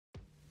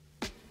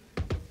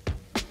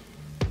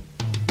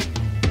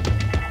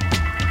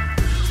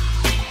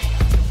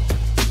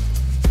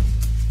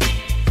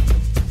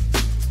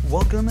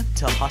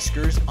to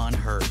Huskers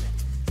Unheard,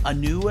 a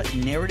new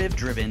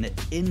narrative-driven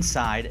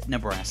Inside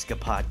Nebraska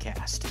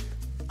podcast.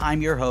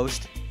 I'm your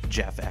host,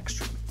 Jeff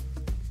Ekstrom.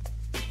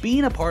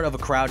 Being a part of a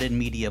crowded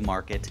media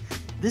market,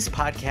 this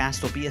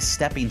podcast will be a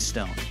stepping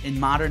stone in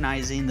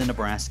modernizing the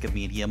Nebraska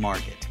media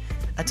market,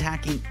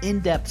 attacking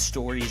in-depth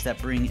stories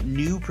that bring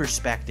new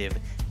perspective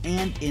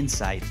and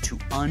insight to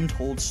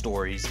untold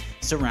stories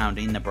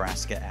surrounding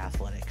Nebraska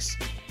athletics.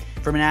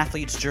 From an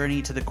athlete's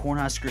journey to the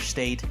Cornhusker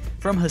State,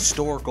 from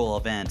historical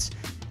events,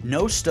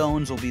 no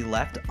stones will be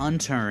left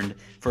unturned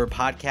for a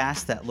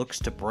podcast that looks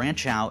to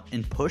branch out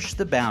and push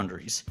the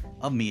boundaries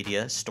of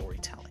media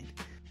storytelling.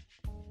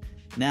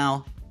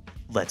 Now,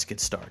 let's get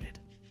started.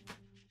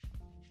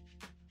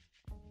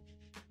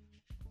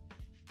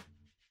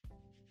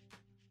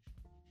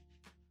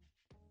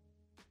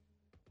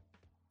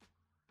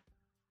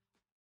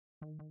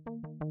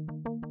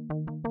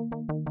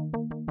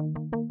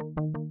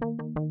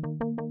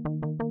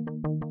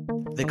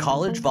 The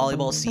college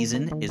volleyball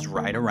season is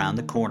right around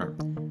the corner,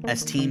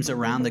 as teams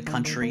around the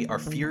country are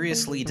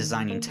furiously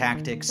designing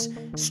tactics,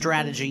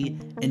 strategy,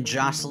 and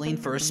jostling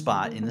for a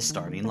spot in the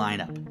starting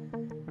lineup.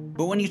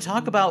 But when you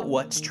talk about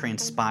what's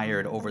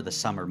transpired over the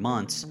summer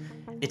months,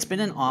 it's been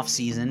an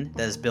off-season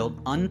that has built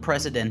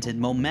unprecedented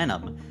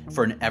momentum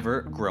for an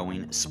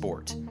ever-growing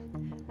sport.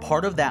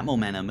 Part of that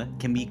momentum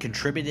can be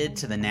contributed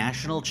to the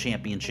national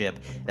championship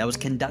that was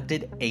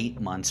conducted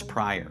 8 months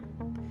prior.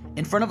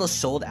 In front of a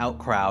sold-out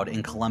crowd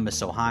in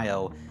Columbus,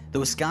 Ohio, the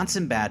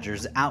Wisconsin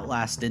Badgers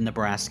outlasted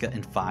Nebraska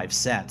in 5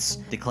 sets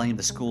to claim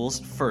the school's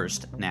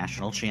first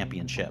national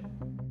championship.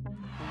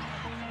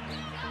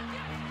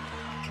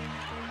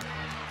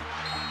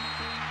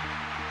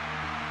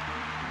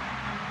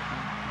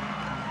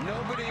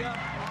 Nobody up,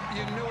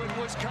 you knew it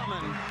was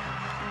coming.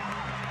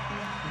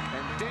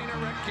 And Dana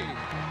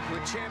Rettke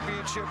with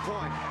championship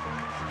point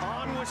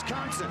on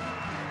Wisconsin.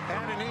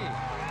 And an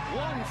E,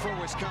 1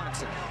 for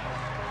Wisconsin.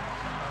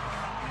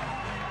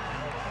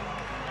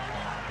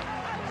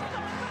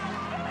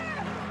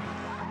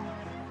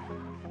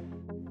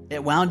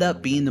 It wound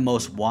up being the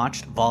most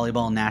watched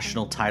volleyball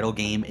national title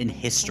game in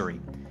history,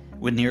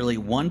 with nearly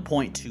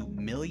 1.2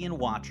 million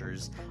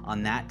watchers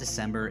on that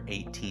December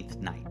 18th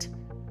night.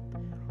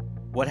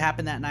 What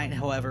happened that night,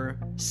 however,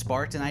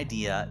 sparked an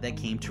idea that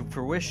came to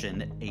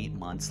fruition 8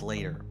 months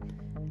later,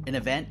 an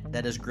event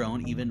that has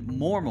grown even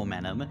more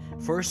momentum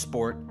for a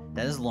sport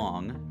that has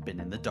long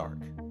been in the dark.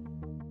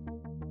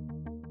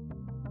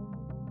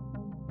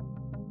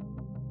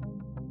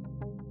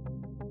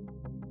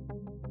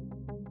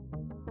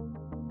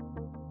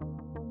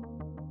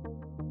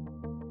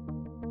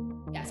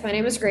 My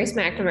name is Grace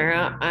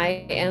McNamara.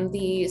 I am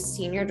the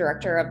Senior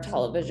Director of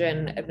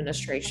Television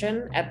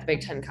Administration at the Big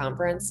Ten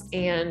Conference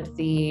and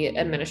the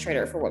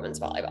Administrator for Women's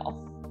Volleyball.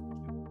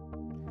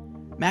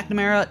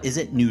 McNamara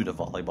isn't new to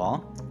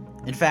volleyball.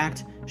 In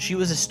fact, she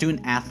was a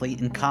student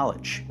athlete in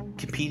college,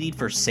 competing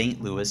for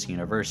St. Louis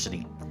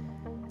University.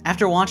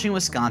 After watching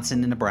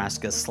Wisconsin and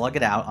Nebraska slug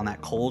it out on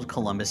that cold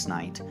Columbus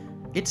night,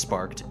 it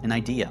sparked an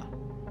idea.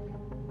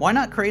 Why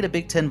not create a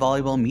Big Ten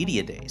Volleyball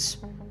Media Days?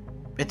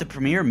 If the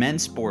premier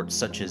men's sports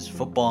such as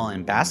football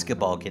and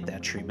basketball get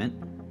that treatment,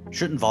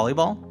 shouldn't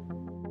volleyball?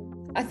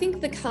 I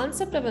think the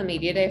concept of a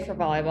media day for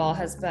volleyball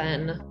has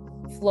been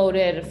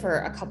floated for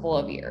a couple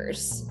of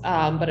years,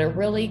 but it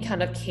really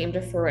kind of came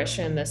to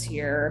fruition this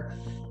year.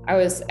 I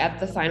was at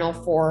the Final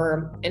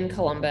Four in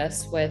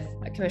Columbus with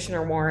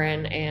Commissioner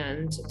Warren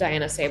and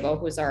Diana Sabo,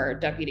 who's our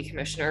deputy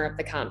commissioner of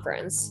the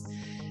conference.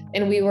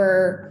 And we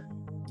were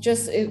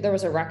there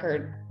was a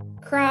record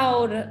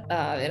crowd, it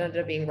ended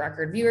up being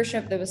record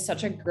viewership. There was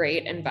such a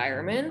great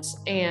environment,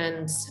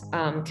 and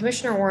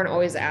Commissioner Warren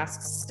always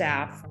asks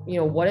staff,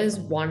 what is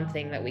one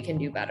thing that we can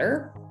do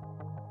better?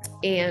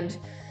 And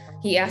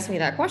he asked me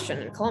that question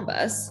in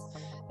Columbus,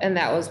 and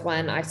that was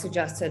when I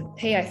suggested,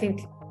 hey, I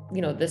think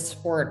this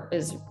sport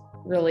is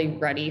really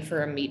ready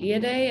for a media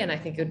day, and I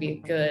think it would be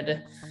a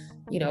good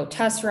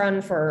test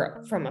run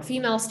from a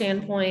female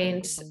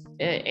standpoint,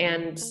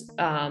 and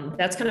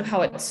that's kind of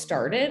how it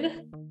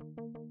started.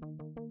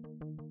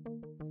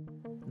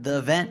 The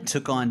event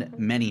took on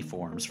many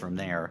forms from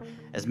there,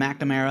 as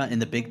McNamara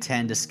and the Big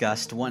Ten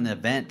discussed what an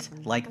event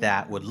like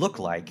that would look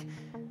like,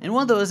 and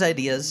one of those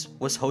ideas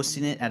was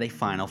hosting it at a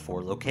Final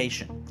Four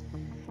location.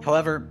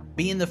 However,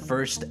 being the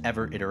first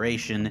ever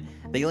iteration,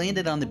 they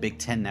landed on the Big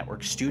Ten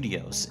Network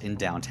studios in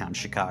downtown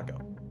Chicago.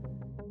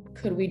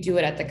 Could we do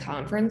it at the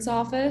conference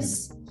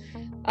office?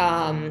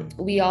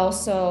 We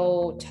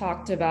also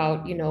talked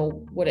about,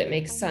 would it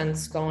make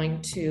sense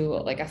going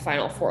to like a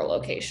Final Four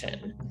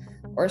location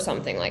or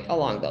something like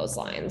along those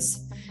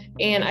lines.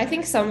 And I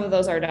think some of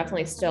those are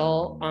definitely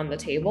still on the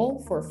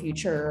table for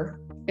future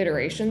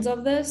iterations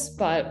of this,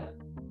 but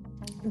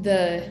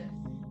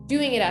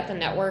doing it at the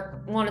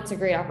network, it's a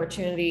great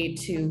opportunity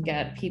to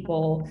get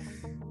people,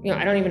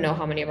 I don't even know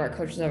how many of our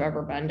coaches have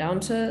ever been down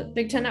to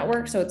Big Ten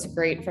Network, so it's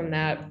great from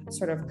that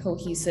sort of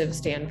cohesive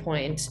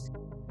standpoint.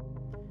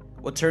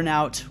 What turned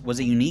out was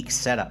a unique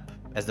setup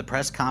as the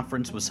press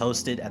conference was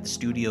hosted at the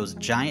studio's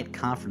giant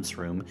conference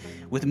room,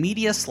 with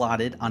media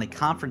slotted on a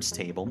conference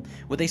table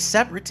with a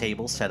separate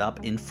table set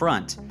up in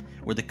front,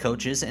 where the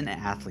coaches and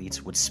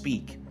athletes would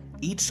speak.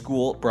 Each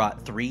school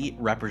brought 3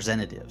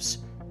 representatives,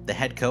 the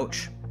head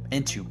coach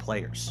and 2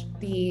 players.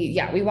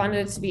 We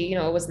wanted it to be,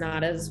 it was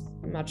not as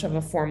much of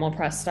a formal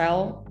press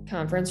style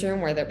conference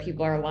room where the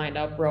people are lined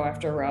up row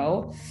after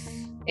row.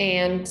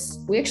 And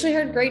we actually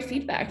heard great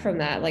feedback from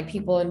that. Like,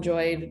 people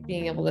enjoyed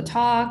being able to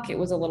talk. It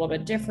was a little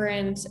bit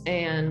different,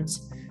 and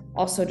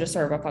also just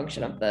sort of a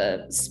function of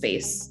the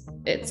space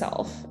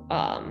itself.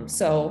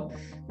 So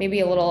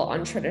maybe a little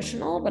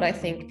untraditional, but I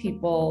think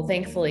people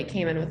thankfully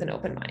came in with an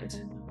open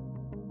mind.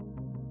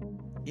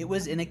 It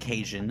was an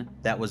occasion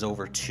that was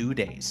over 2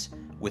 days,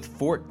 with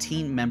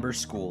 14 member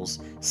schools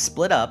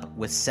split up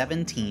with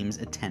 7 teams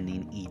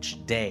attending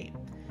each day.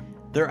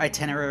 Their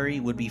itinerary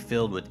would be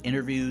filled with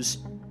interviews,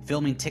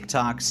 filming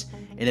TikToks,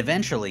 and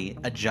eventually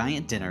a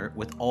giant dinner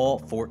with all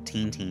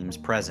 14 teams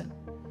present.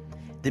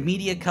 The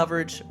media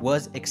coverage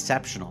was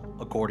exceptional,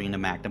 according to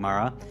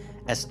McNamara,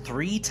 as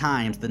 3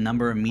 times the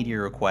number of media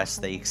requests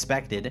they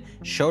expected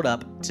showed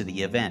up to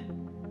the event.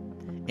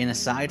 And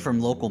aside from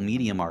local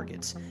media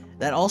markets,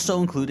 that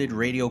also included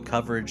radio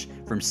coverage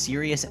from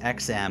Sirius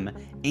XM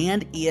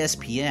and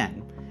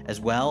ESPN,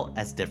 as well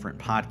as different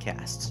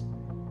podcasts.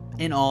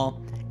 In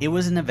all, it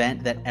was an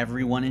event that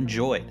everyone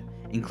enjoyed,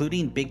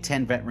 including Big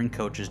Ten veteran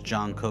coaches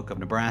John Cook of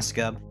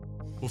Nebraska.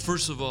 Well,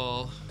 first of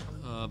all,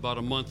 about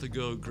a month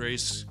ago,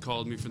 Grace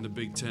called me from the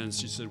Big Ten.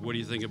 She said, "What do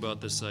you think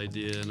about this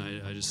idea?" And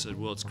I just said,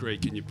 "Well, it's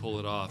great. Can you pull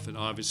it off?" And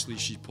obviously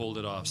she pulled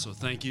it off. So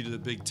thank you to the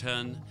Big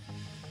Ten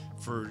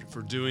for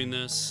doing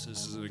this.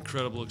 This is an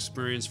incredible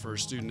experience for our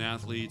student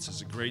athletes.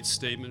 It's a great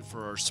statement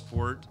for our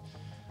sport.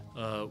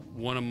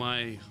 One of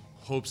my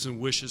hopes and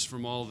wishes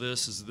from all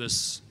this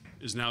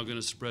is now going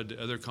to spread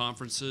to other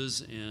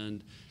conferences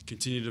and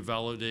continue to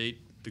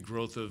validate the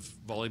growth of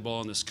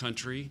volleyball in this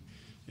country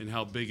and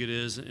how big it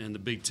is. And the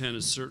Big Ten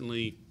is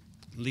certainly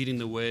leading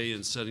the way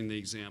and setting the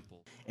example.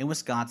 In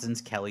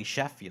Wisconsin's Kelly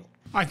Sheffield.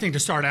 I think to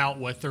start out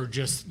with,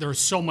 there's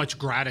so much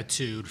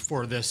gratitude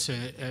for this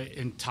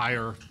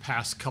entire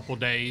past couple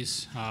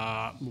days.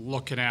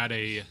 Looking at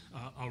a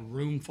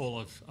room full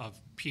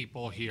of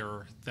people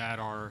here that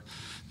are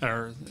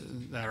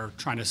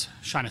trying to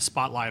shine a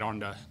spotlight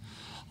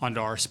onto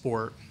our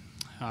sport.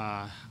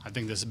 I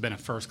think this has been a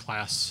first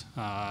class.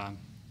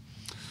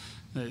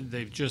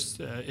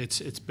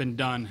 It's been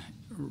done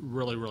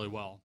really, really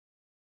well.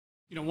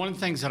 One of the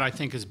things that I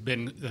think that's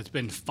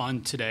been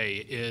fun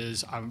today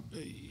is,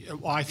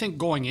 I think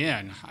going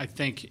in,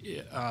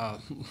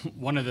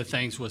 one of the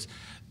things was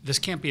this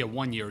can't be a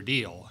one-year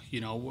deal.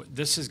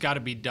 This has got to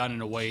be done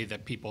in a way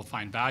that people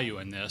find value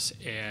in this,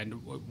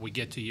 and we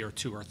get to year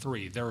 2 or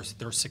 3. There's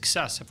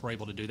success if we're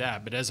able to do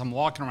that. But as I'm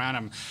walking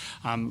around,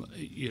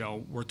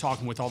 we're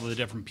talking with all the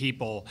different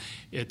people.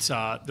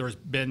 There's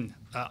been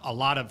a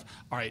lot of,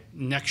 all right,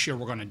 next year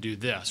we're going to do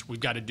this. We've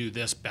got to do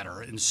this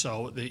better, and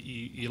so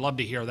you love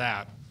to hear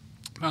that.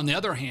 On the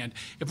other hand,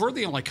 if we're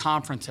the only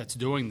conference that's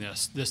doing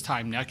this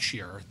time next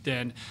year,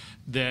 then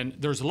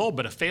there's a little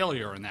bit of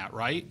failure in that,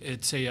 right?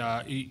 It's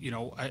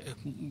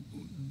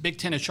Big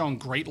Ten has shown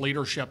great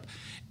leadership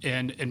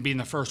and being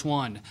the first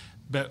one,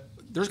 but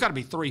there's got to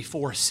be 3,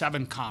 4,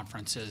 7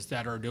 conferences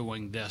that are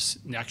doing this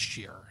next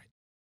year.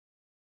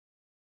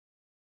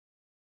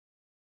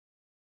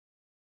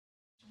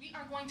 We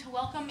are going to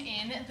welcome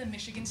in the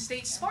Michigan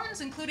State Spartans,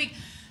 including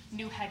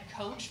new head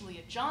coach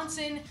Leah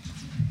Johnson.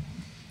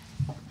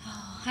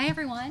 Hi,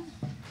 everyone.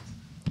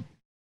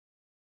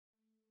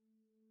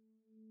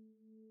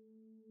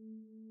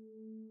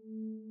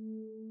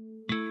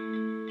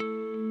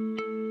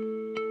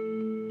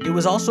 It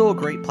was also a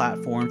great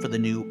platform for the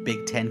new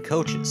Big Ten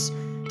coaches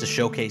to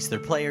showcase their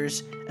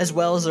players as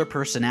well as their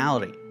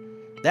personality.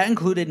 That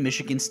included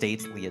Michigan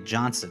State's Leah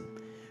Johnson,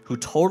 who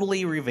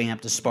totally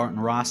revamped a Spartan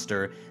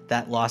roster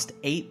that lost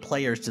 8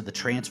 players to the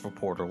transfer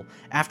portal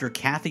after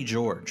Kathy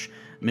George,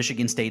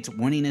 Michigan State's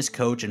winningest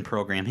coach in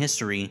program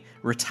history,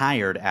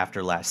 retired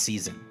after last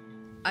season.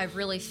 I've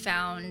really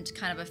found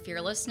kind of a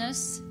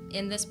fearlessness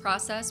in this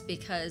process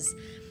because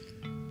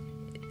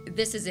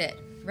this is it,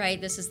 right?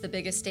 This is the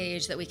biggest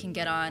stage that we can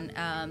get on,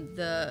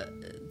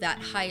 that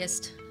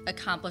highest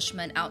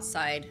accomplishment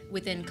outside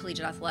within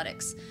collegiate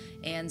athletics.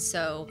 And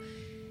so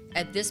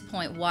at this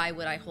point, why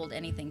would I hold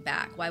anything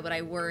back? Why would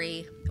I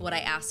worry what I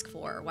ask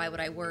for? Why would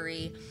I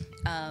worry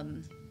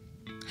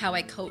how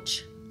I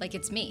coach like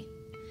it's me?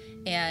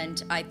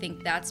 And I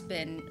think that's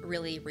been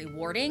really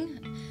rewarding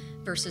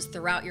versus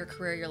throughout your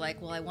career, you're like,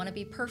 well, I want to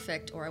be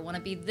perfect, or I want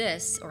to be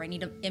this, or I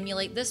need to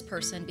emulate this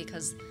person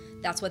because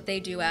that's what they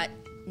do at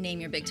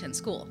name your Big Ten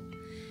school.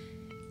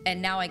 And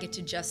now I get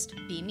to just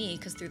be me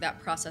because through that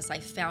process I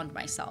found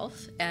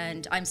myself,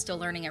 and I'm still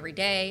learning every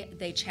day.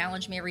 They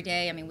challenge me every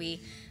day. I mean,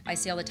 I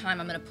say all the time,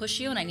 I'm going to push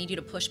you and I need you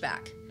to push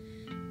back.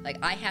 Like,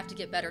 I have to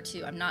get better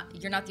too.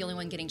 You're not the only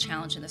one getting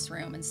challenged in this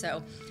room. And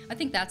so I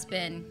think that's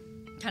been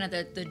kind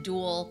of the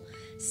dual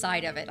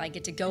side of it. I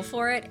get to go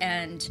for it,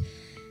 and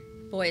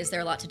boy, is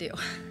there a lot to do.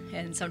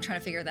 And so I'm trying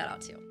to figure that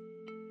out too.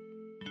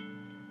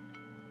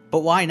 But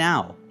why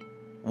now?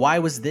 Why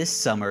was this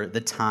summer the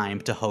time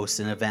to host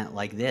an event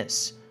like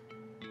this?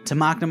 To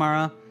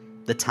McNamara,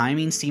 the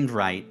timing seemed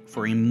right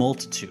for a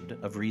multitude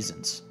of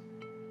reasons.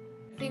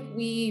 I think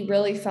we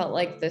really felt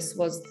like this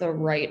was the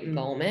right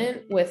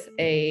moment with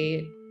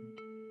a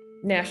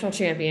national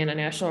champion, a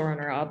national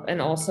runner-up,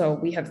 and also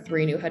we have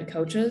 3 new head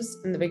coaches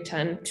in the Big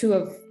Ten, 2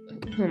 of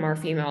whom are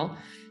female,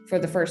 for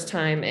the first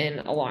time in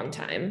a long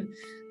time.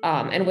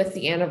 And with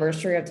the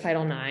anniversary of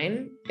Title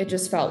IX, it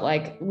just felt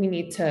like we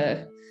need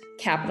to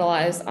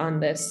capitalize on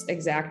this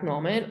exact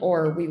moment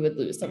or we would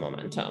lose the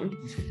momentum.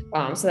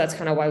 So that's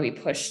kind of why we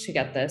pushed to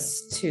get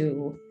this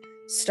to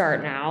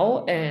start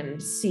now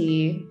and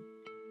see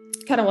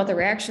kind of what the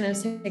reaction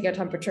is, take a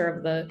temperature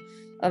of the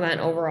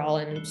event overall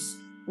and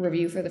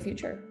review for the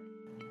future.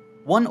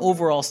 One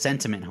overall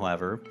sentiment,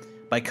 however,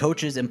 by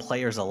coaches and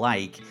players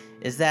alike,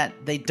 is that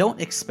they don't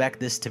expect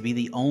this to be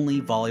the only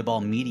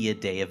Volleyball Media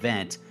Day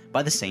event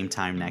by the same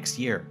time next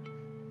year.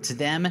 To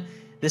them,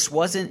 this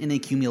wasn't an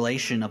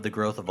accumulation of the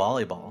growth of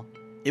volleyball,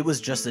 it was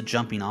just a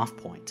jumping off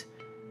point.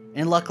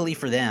 And luckily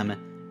for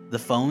them, the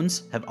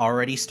phones have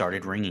already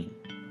started ringing.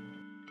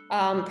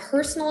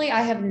 Personally,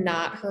 I have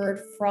not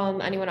heard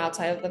from anyone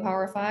outside of the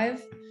Power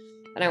 5,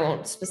 and I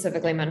won't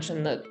specifically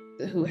mention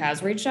who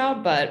has reached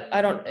out, but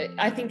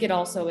I think it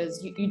also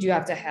is, you do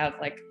have to have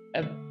like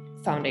a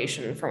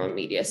foundation from a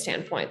media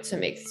standpoint to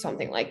make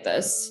something like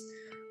this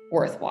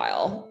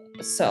worthwhile.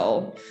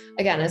 So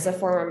again, as a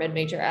former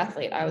mid-major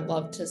athlete, I would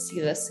love to see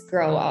this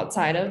grow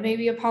outside of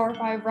maybe a Power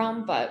 5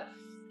 realm, but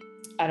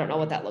I don't know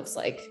what that looks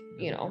like,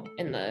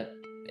 in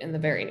the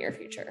very near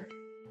future.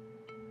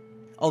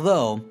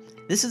 Although,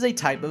 this is a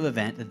type of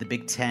event that the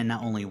Big Ten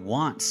not only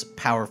wants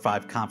Power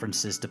 5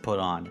 conferences to put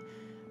on,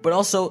 but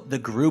also the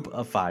group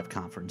of 5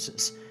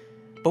 conferences.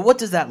 But what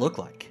does that look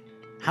like?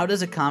 How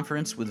does a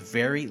conference with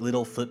very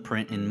little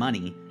footprint in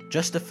money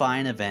justify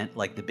an event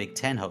like the Big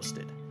Ten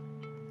hosted?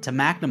 To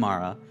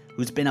McNamara,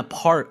 who's been a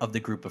part of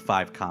the group of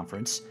 5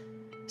 conference,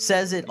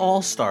 says it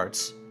all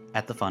starts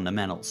at the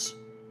fundamentals.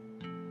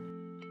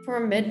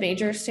 From a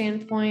mid-major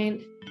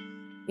standpoint,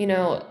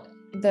 your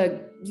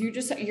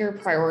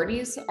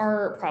priorities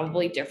are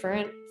probably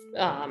different.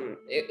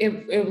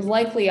 It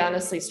likely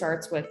honestly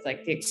starts with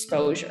like the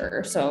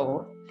exposure.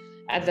 So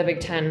at the Big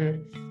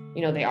Ten,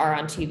 they are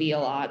on TV a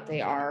lot. They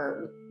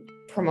are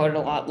promoted a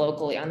lot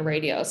locally on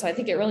radio. So I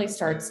think it really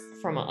starts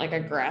from a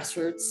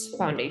grassroots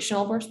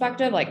foundational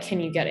perspective. Like, can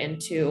you get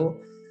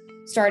into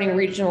starting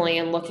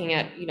regionally and looking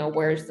at,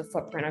 where's the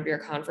footprint of your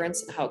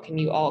conference and how can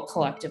you all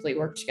collectively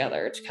work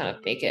together to kind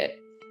of make it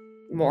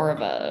more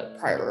of a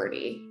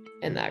priority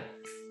in that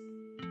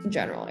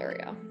general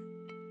area.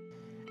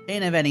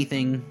 And if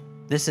anything,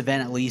 this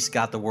event at least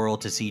got the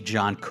world to see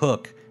John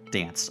Cook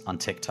dance on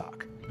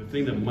TikTok. The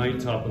thing that might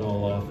top it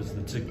all off is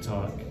the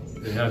TikTok.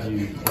 They have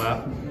you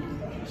clap.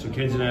 So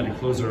Kenzie and I had to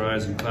close our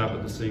eyes and clap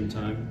at the same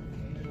time.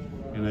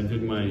 And I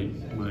did my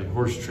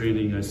horse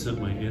training. I sent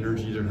my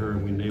energy to her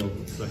and we nailed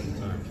it the second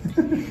time.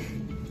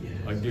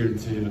 I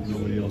guarantee you that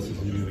nobody else is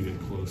even going to get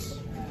close.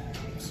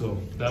 So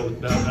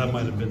that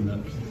might have been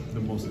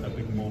the most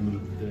epic moment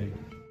of the day.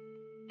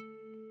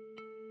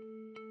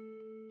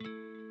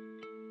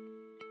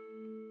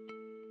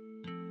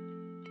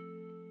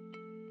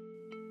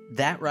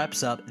 That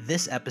wraps up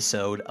this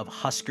episode of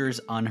Huskers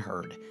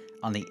Unheard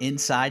on the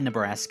Inside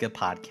Nebraska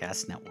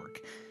Podcast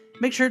Network.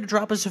 Make sure to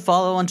drop us a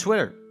follow on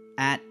Twitter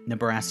at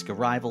Nebraska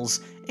Rivals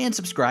and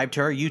subscribe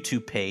to our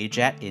YouTube page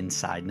at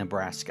Inside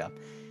Nebraska.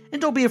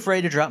 And don't be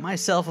afraid to drop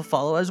myself a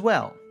follow as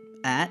well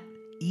at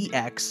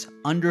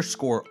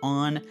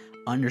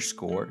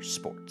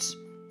EX_on_sports.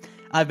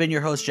 I've been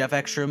your host, Jeff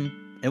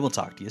Ekstrom, and we'll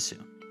talk to you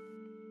soon.